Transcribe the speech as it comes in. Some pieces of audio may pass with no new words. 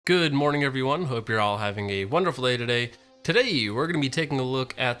Good morning, everyone. Hope you're all having a wonderful day today. Today, we're going to be taking a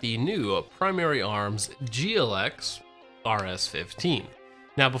look at the new Primary Arms GLX RS15.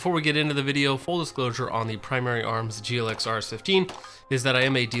 Now, before we get into the video, full disclosure on the Primary Arms GLX RS15 is that I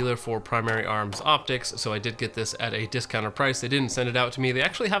am a dealer for Primary Arms Optics, so I did get this at a discounted price. They didn't send it out to me. They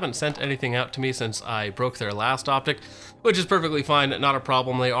actually haven't sent anything out to me since I broke their last optic, which is perfectly fine, not a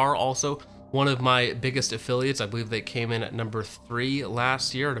problem. They are also one of my biggest affiliates. I believe they came in at number 3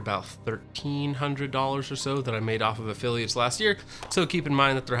 last year at about $1,300 or so that I made off of affiliates last year. So keep in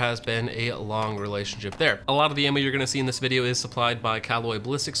mind that there has been a long relationship there. A lot of the ammo you're going to see in this video is supplied by Callaway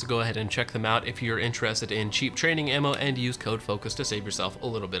Ballistics, so go ahead and check them out if you're interested in cheap training ammo and use code FOCUS to save yourself a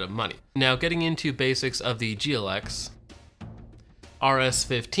little bit of money. Now, getting into basics of the GLX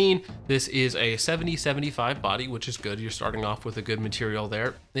RS15, this is a 70-75 body, which is good. You're starting off with a good material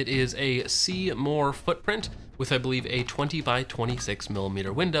there. It is a C more footprint with, I believe, a 20 by 26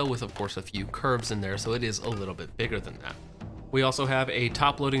 millimeter window with, of course, a few curves in there, so it is a little bit bigger than that. We also have a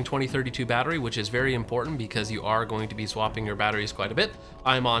top-loading 2032 battery, which is very important because you are going to be swapping your batteries quite a bit.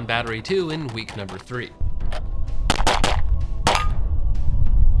 I'm on battery 2 in week number 3.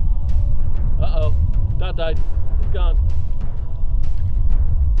 Uh-oh, dot died, it's gone.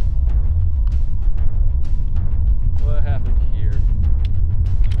 What happened here?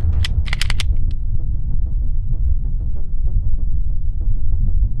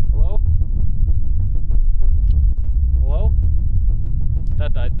 Hello? Hello?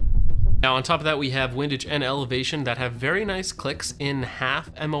 That died. Now, on top of that, we have windage and elevation that have very nice clicks in half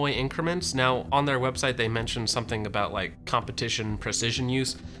MOA increments. Now, on their website, they mentioned something about like competition precision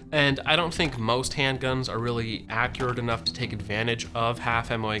use, and I don't think most handguns are really accurate enough to take advantage of half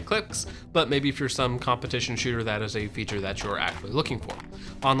MOA clicks, but maybe if you're some competition shooter, that is a feature that you're actually looking for.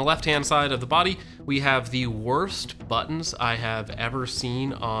 On the left-hand side of the body, we have the worst buttons I have ever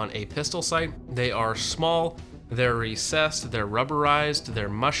seen on a pistol sight. They are small, they're recessed, they're rubberized, they're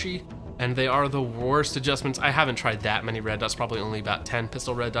mushy, and they are the worst adjustments. I haven't tried that many red dots, probably only about 10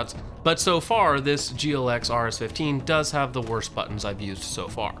 pistol red dots, but so far this GLX RS15 does have the worst buttons I've used so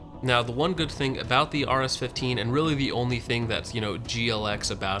far. Now, the one good thing about the RS15, and really the only thing that's, GLX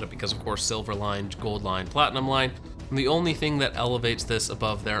about it, because of course silver line, gold line, platinum line, the only thing that elevates this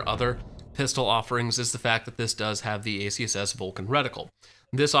above their other pistol offerings is the fact that this does have the ACSS Vulcan reticle.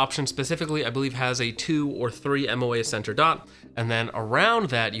 This option specifically, I believe, has a 2 or 3 MOA center dot, and then around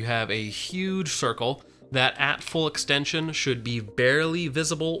that you have a huge circle that at full extension should be barely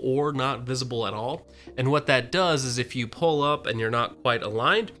visible or not visible at all. And what that does is if you pull up and you're not quite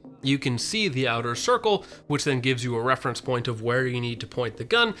aligned, you can see the outer circle, which then gives you a reference point of where you need to point the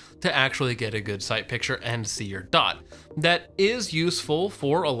gun to actually get a good sight picture and see your dot. That is useful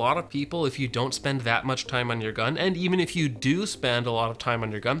for a lot of people if you don't spend that much time on your gun, and even if you do spend a lot of time on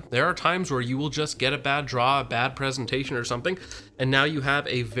your gun, there are times where you will just get a bad draw, a bad presentation or something, and now you have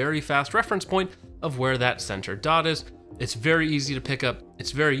a very fast reference point of where that center dot is. It's very easy to pick up,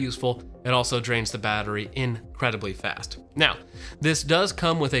 it's very useful, it also drains the battery incredibly fast. Now, this does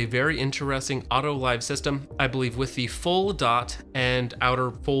come with a very interesting auto live system, I believe with the full dot and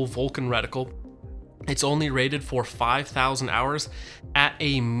outer full Vulcan reticle. It's only rated for 5,000 hours at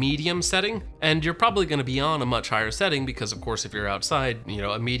a medium setting, and you're probably going to be on a much higher setting because, of course, if you're outside,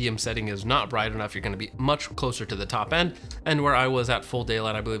 a medium setting is not bright enough. You're going to be much closer to the top end, and where I was at full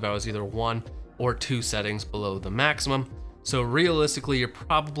daylight, I believe I was either 1 or 2 settings below the maximum. So realistically, you're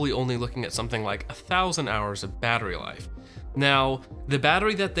probably only looking at something like 1,000 hours of battery life. Now, the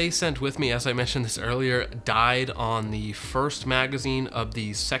battery that they sent with me, as I mentioned this earlier, died on the first magazine of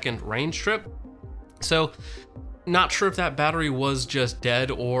the second range trip. So, not sure if that battery was just dead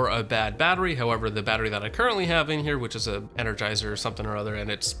or a bad battery. However, the battery that I currently have in here, which is an Energizer or something or other, and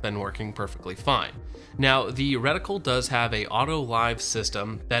it's been working perfectly fine. Now, the reticle does have a auto live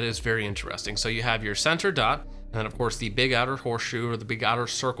system that is very interesting. So you have your center dot, and then of course the big outer horseshoe or the big outer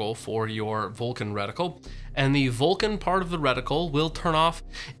circle for your Vulcan reticle. And the Vulcan part of the reticle will turn off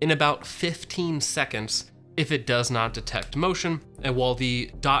in about 15 seconds if it does not detect motion, and while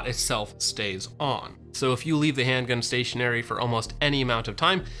the dot itself stays on. So if you leave the handgun stationary for almost any amount of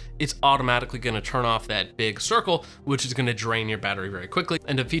time, it's automatically going to turn off that big circle, which is going to drain your battery very quickly.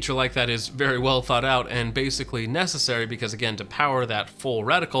 And a feature like that is very well thought out and basically necessary because, again, to power that full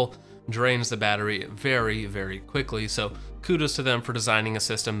reticle drains the battery very, very quickly. So kudos to them for designing a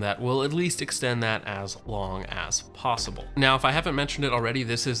system that will at least extend that as long as possible. Now, if I haven't mentioned it already,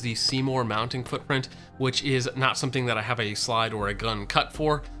 this is the Seymour mounting footprint, which is not something that I have a slide or a gun cut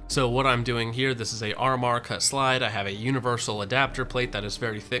for. So what I'm doing here, this is a RMR cut slide. I have a universal adapter plate that is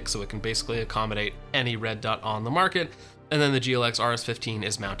very thick, so it can basically accommodate any red dot on the market. and then the GLX RS15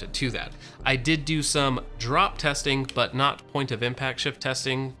 is mounted to that. I did do some drop testing, but not point of impact shift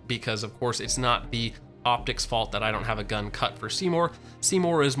testing, because of course it's not the optics fault that I don't have a gun cut for Seymour.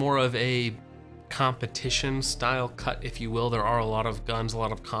 Seymour is more of a competition style cut, if you will. There are a lot of guns, a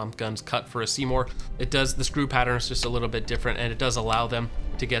lot of comp guns cut for a Seymour. The screw pattern is just a little bit different, and it does allow them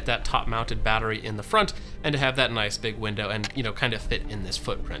to get that top mounted battery in the front and to have that nice big window and, you know, kind of fit in this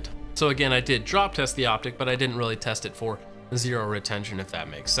footprint. So again, I did drop test the optic, but I didn't really test it for zero retention, if that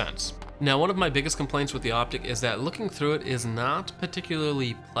makes sense. Now, one of my biggest complaints with the optic is that looking through it is not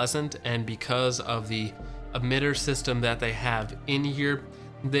particularly pleasant, and because of the emitter system that they have in here,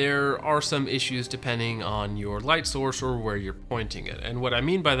 there are some issues depending on your light source or where you're pointing it. And what I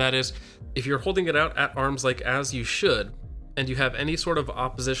mean by that is, if you're holding it out at arm's length as you should, and you have any sort of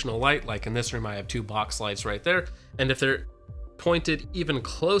oppositional light, like in this room I have 2 box lights right there, and if they're pointed even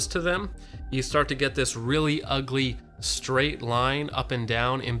close to them, you start to get this really ugly straight line up and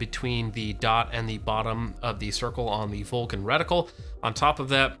down in between the dot and the bottom of the circle on the Vulcan reticle. On top of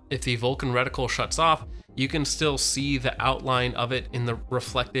that, if the Vulcan reticle shuts off, you can still see the outline of it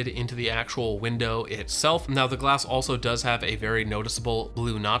reflected into the actual window itself. Now, the glass also does have a very noticeable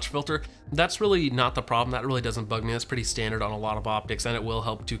blue notch filter. That's really not the problem. That really doesn't bug me. That's pretty standard on a lot of optics, and it will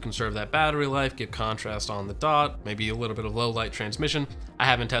help to conserve that battery life, give contrast on the dot, maybe a little bit of low light transmission. I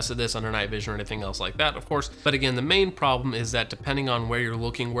haven't tested this under night vision or anything else like that, of course. But again, the main problem is that depending on where you're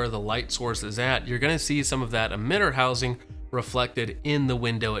looking, where the light source is at, you're going to see some of that emitter housing reflected in the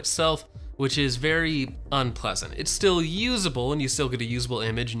window itself, which is very unpleasant. It's still usable, and you still get a usable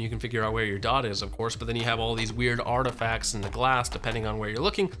image, and you can figure out where your dot is, of course, but then you have all these weird artifacts in the glass depending on where you're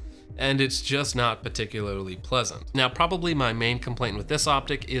looking, and it's just not particularly pleasant. Now, probably my main complaint with this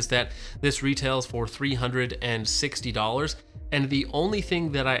optic is that this retails for $360, and the only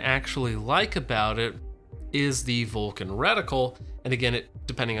thing that I actually like about it is the Vulcan reticle, and again,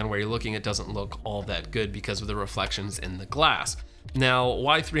 depending on where you're looking, it doesn't look all that good because of the reflections in the glass. Now,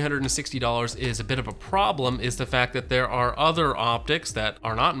 why $360 is a bit of a problem is the fact that there are other optics that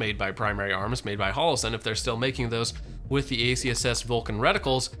are not made by Primary Arms, made by Holosun, if they're still making those with the ACSS Vulcan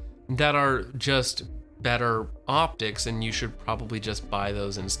reticles, that are just better optics, and you should probably just buy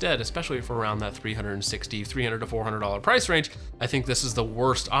those instead, especially for around that $300 to $400 price range. I think this is the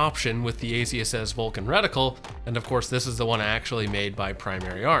worst option with the ACSS Vulcan reticle, and of course this is the one actually made by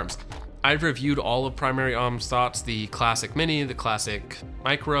Primary Arms. I've reviewed all of Primary Arms thoughts, the Classic Mini, the Classic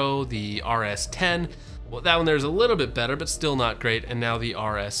Micro, the RS10. Well, that one there's a little bit better, but still not great, and now the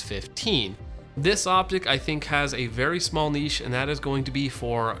RS15. This optic, I think, has a very small niche, and that is going to be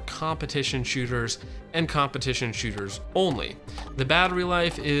for competition shooters and competition shooters only. The battery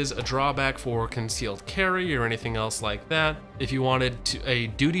life is a drawback for concealed carry or anything else like that. If you wanted a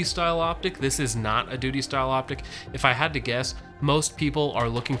duty style optic, this is not a duty style optic. If I had to guess, most people are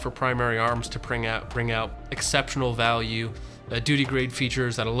looking for Primary Arms to bring out exceptional value, duty grade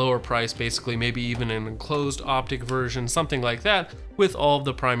features at a lower price, basically maybe even an enclosed optic version, something like that, with all of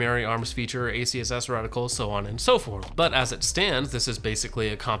the Primary Arms feature, ACSS reticles, so on and so forth. But as it stands, this is basically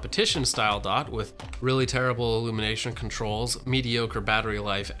a competition style dot with really terrible illumination controls, mediocre battery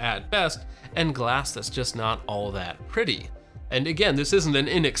life at best, and glass that's just not all that pretty. And again, this isn't an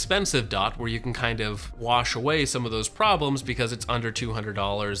inexpensive dot where you can kind of wash away some of those problems because it's under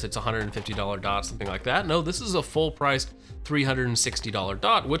 $200, it's a $150 dot, something like that. No, this is a full-priced $360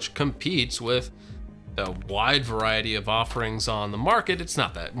 dot, which competes with a wide variety of offerings on the market. It's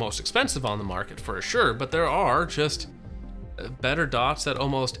not that most expensive on the market for sure, but there are just better dots at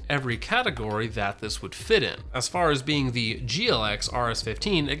almost every category that this would fit in. As far as being the GLX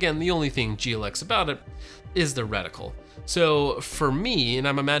RS15, again, the only thing GLX about it is the reticle. So for me, and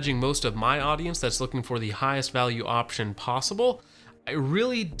I'm imagining most of my audience that's looking for the highest value option possible, I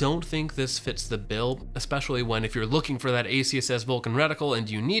really don't think this fits the bill, especially when if you're looking for that ACSS Vulcan reticle and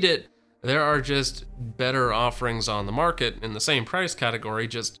you need it, there are just better offerings on the market in the same price category,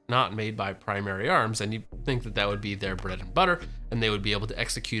 just not made by Primary Arms, and you think that that would be their bread and butter, and they would be able to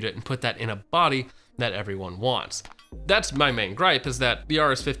execute it and put that in a body that everyone wants. That's my main gripe, is that the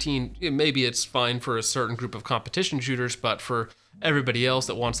RS15, maybe it's fine for a certain group of competition shooters, but for everybody else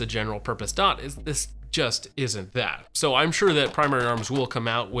that wants a general purpose dot, this just isn't that. So I'm sure that Primary Arms will come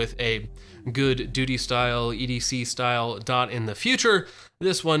out with a good duty style, EDC style dot in the future.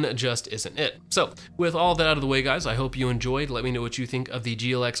 This one just isn't it. So with all that out of the way, guys, I hope you enjoyed. Let me know what you think of the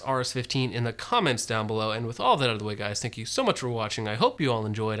GLX RS15 in the comments down below. And with all that out of the way, guys, thank you so much for watching. I hope you all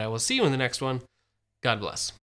enjoyed. I will see you in the next one. God bless.